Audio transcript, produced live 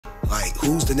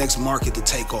who's the next market to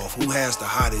take off? Who has the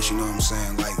hottest, you know what I'm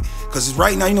saying? Like, because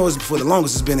right now, you know, for the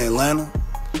longest it's been Atlanta,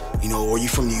 you know, or you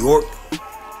from New York,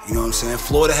 you know what I'm saying?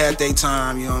 Florida had their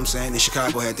time, you know what I'm saying? And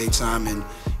Chicago had their time, and,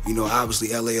 you know, obviously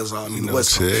LA is all, the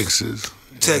West Coast.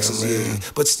 Texas, yeah.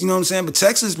 But, you know what I'm saying? But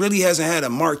Texas really hasn't had a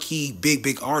marquee,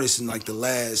 big artist in like the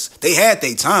last, they had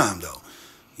their time though.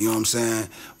 You know what I'm saying?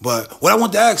 But what I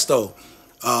want to ask though,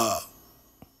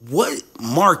 what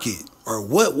market or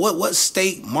what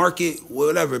state, market,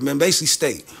 whatever, man, basically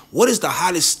state, what is the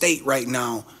hottest state right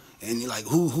now? And like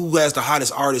who has the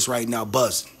hottest artist right now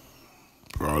buzzing?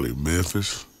 Probably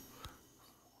Memphis.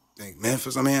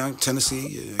 Memphis, I mean, Tennessee.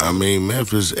 Yeah. I mean,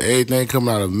 Memphis, everything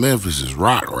coming out of Memphis is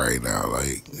rock right now.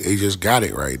 Like, they just got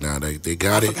it right now. They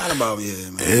got it. I forgot about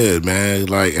it, man. Yeah, man.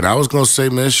 Like, and I was going to say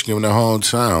Michigan, the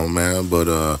hometown, man. But,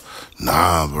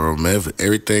 nah, bro. Memphis,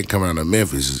 everything coming out of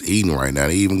Memphis is eating right now.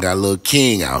 They even got Lil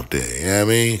King out there. You know what I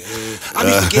mean? Yeah. I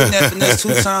be forgetting that Finesse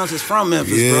 2 Times is from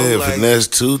Memphis, yeah, bro. Yeah, Finesse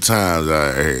 2 Times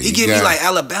out here. He give me, like,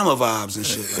 Alabama vibes and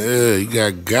shit. Yeah, you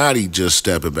got Gotti just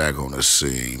stepping back on the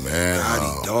scene, man.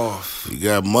 Gotti Dolph. You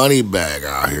got Money Bag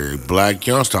out here. Black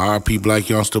Youngster, RP Black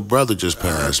Youngster brother just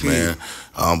passed, man.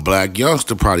 Black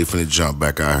Youngster probably finna jump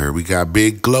back out here. We got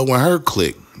Big Glow and her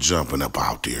clique jumping up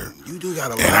out there. You do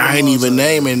got a lot. And I ain't even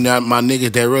naming my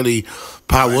niggas that really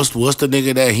pop. Right. What's the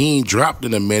nigga that he ain't dropped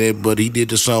in a minute, but he did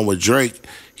the song with Drake.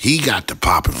 He got the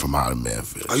popping from out of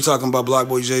Memphis. Are you talking about Block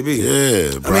Boy JB?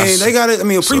 Yeah, bro. I mean, they got it. I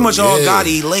mean, pretty much all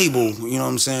Gotti label, you know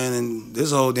what I'm saying? And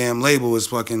this whole damn label is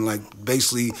fucking like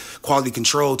basically Quality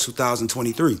Control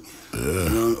 2023. Yeah.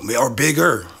 You know, or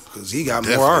bigger, because he got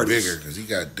definitely more artists. Bigger, because he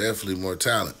got definitely more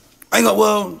talent. I ain't gonna,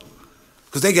 well,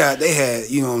 because they had,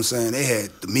 you know what I'm saying? They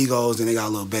had the Migos and they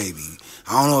got Lil Baby.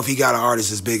 I don't know if he got an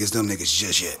artist as big as them niggas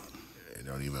just yet. It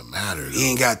don't even matter, though.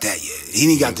 He ain't got that yet.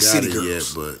 He ain't got the City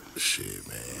Girls. Yet, but shit,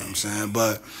 man. You know what I'm saying?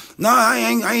 But no, I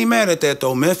ain't mad at that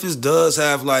though. Memphis does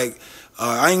have like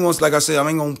I ain't gonna, like I said, I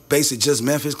ain't gonna base it just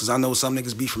Memphis, because I know some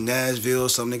niggas be from Nashville,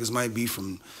 some niggas might be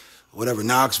from whatever,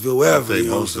 Knoxville, wherever. I think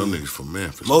you know most of them niggas from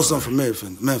Memphis. Most of them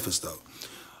from Memphis though.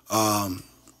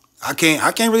 I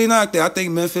can't really knock that. I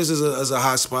think Memphis is a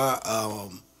hot spot.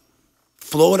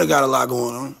 Florida got a lot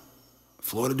going on.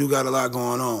 Florida do got a lot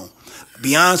going on.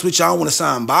 Be honest with you, I don't want to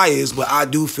sound biased, but I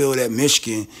do feel that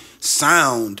Michigan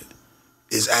sound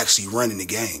is actually running the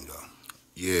game, though.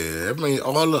 Yeah, I mean,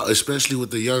 especially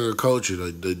with the younger culture,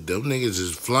 them niggas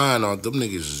is flying off, them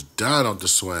niggas is dying off the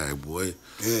swag, boy.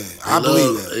 Yeah, I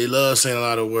believe that. They love saying a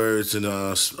lot of words and,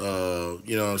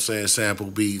 you know what I'm saying,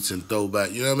 sample beats and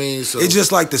throwback, you know what I mean? So it's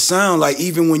just like the sound, like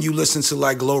even when you listen to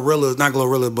like Glorilla, not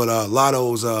Glorilla, but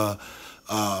Lotto's,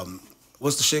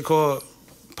 what's the shit called?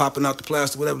 Popping Out the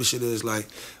Plastic, whatever the shit is. Like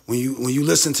when you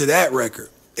listen to that record,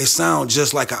 it sounds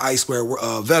just like an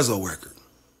Icewear Vezo record.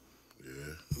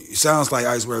 Yeah, it sounds like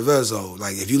Icewear Vezo.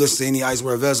 Like if you listen to any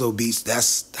Icewear Vezo beats,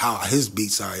 that's how his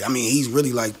beats are. I mean, he's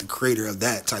really like the creator of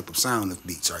that type of sound of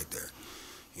beats right there.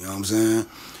 You know what I'm saying?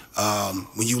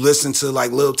 When you listen to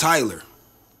like Lil Tyler,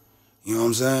 you know what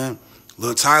I'm saying?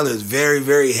 Lil Tyler is very,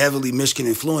 very heavily Michigan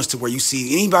influenced, to where you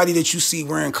see anybody that you see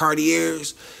wearing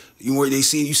Cartiers. You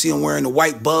see them wearing the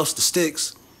white buffs, the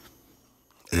sticks.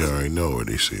 Yeah, I already know where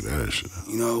they see that shit.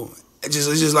 You know, it's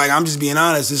just like, I'm just being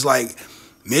honest. It's like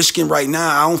Michigan right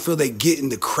now, I don't feel they getting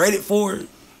the credit for it.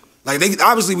 Like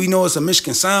obviously we know it's a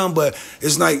Michigan sound, but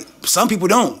it's like some people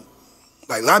don't.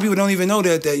 Like a lot of people don't even know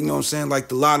that you know what I'm saying, like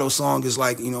the Lotto song is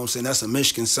like, you know what I'm saying, that's a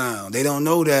Michigan sound. They don't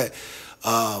know that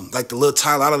like the Lil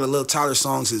Tyler, a lot of the Lil Tyler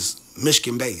songs is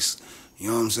Michigan based. You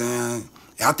know what I'm saying?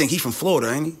 And I think he from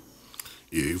Florida, ain't he?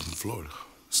 Yeah, he's from Florida.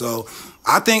 So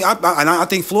I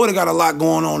think Florida got a lot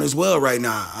going on as well right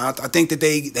now. I think that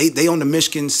they on the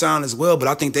Michigan sound as well, but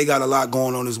I think they got a lot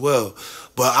going on as well.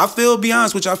 But I feel, be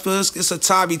honest with you, I feel it's a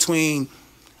tie between,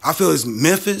 I feel it's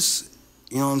Memphis,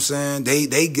 you know what I'm saying?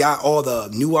 They got all the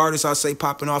new artists, I say,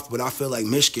 popping off, but I feel like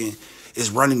Michigan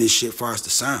is running this shit far as the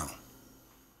sound.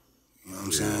 You know what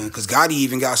I'm saying? Because Gotti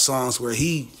even got songs where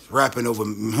he rapping over,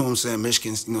 you know what I'm saying,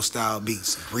 Michigan, you know, style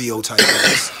beats, Rio type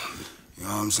beats. You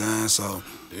know what I'm saying? So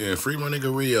yeah, free my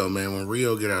nigga Rio, man. When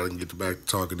Rio get out and get back to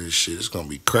talking this shit, it's gonna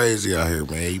be crazy out here,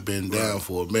 man. He been down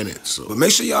for a minute. So, but make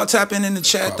sure y'all tap in the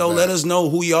chat though. Let us know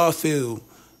who y'all feel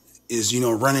is, you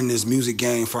know, running this music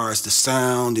game as far as the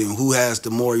sound, and who has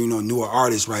the more, you know, newer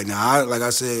artists right now. Like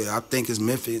I said, I think it's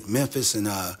Memphis and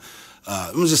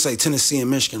let me just say Tennessee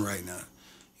and Michigan right now.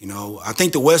 You know, I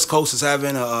think the West Coast is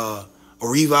having a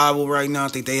revival right now. I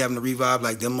think they having a revival.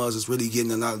 Like them is really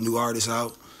getting a lot of new artists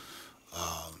out.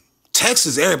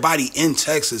 Texas, everybody in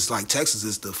Texas, like Texas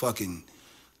is the fucking,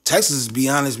 Texas is, be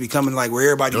honest, becoming like where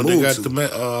everybody moves to. They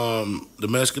got the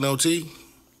Mexican OT?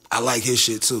 I like his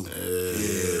shit too.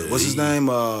 What's his name?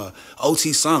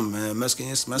 OT something, man.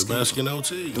 Mexican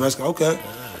OT. Mexican, okay.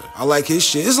 I like his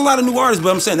shit. There's a lot of new artists, but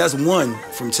I'm saying that's one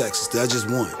from Texas. That's just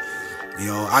one. You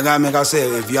know, I gotta make. I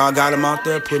said, if y'all got him out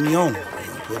there, put me on.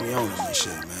 Put me on that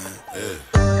shit, man.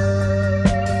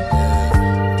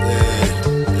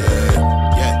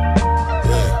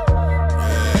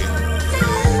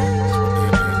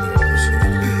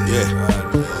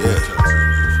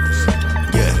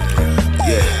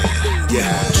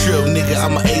 Trill nigga,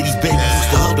 I'm an 80s baby. Used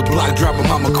to hug the block, drop my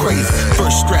mama crazy.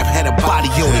 First strap had a body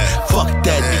on it. Fuck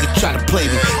that nigga, try to play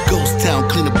me. Ghost town,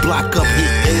 clean the block up, hit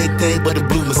everything but a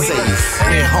blue Mercedes.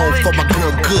 Ran home for my girl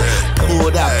good.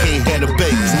 Pulled out, can't handle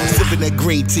babies. Sipping that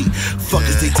green tea. Fuck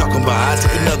is they talking about? I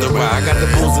took another ride. I got the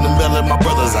bulls in the middle of my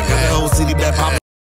brothers. I got the whole city back popping.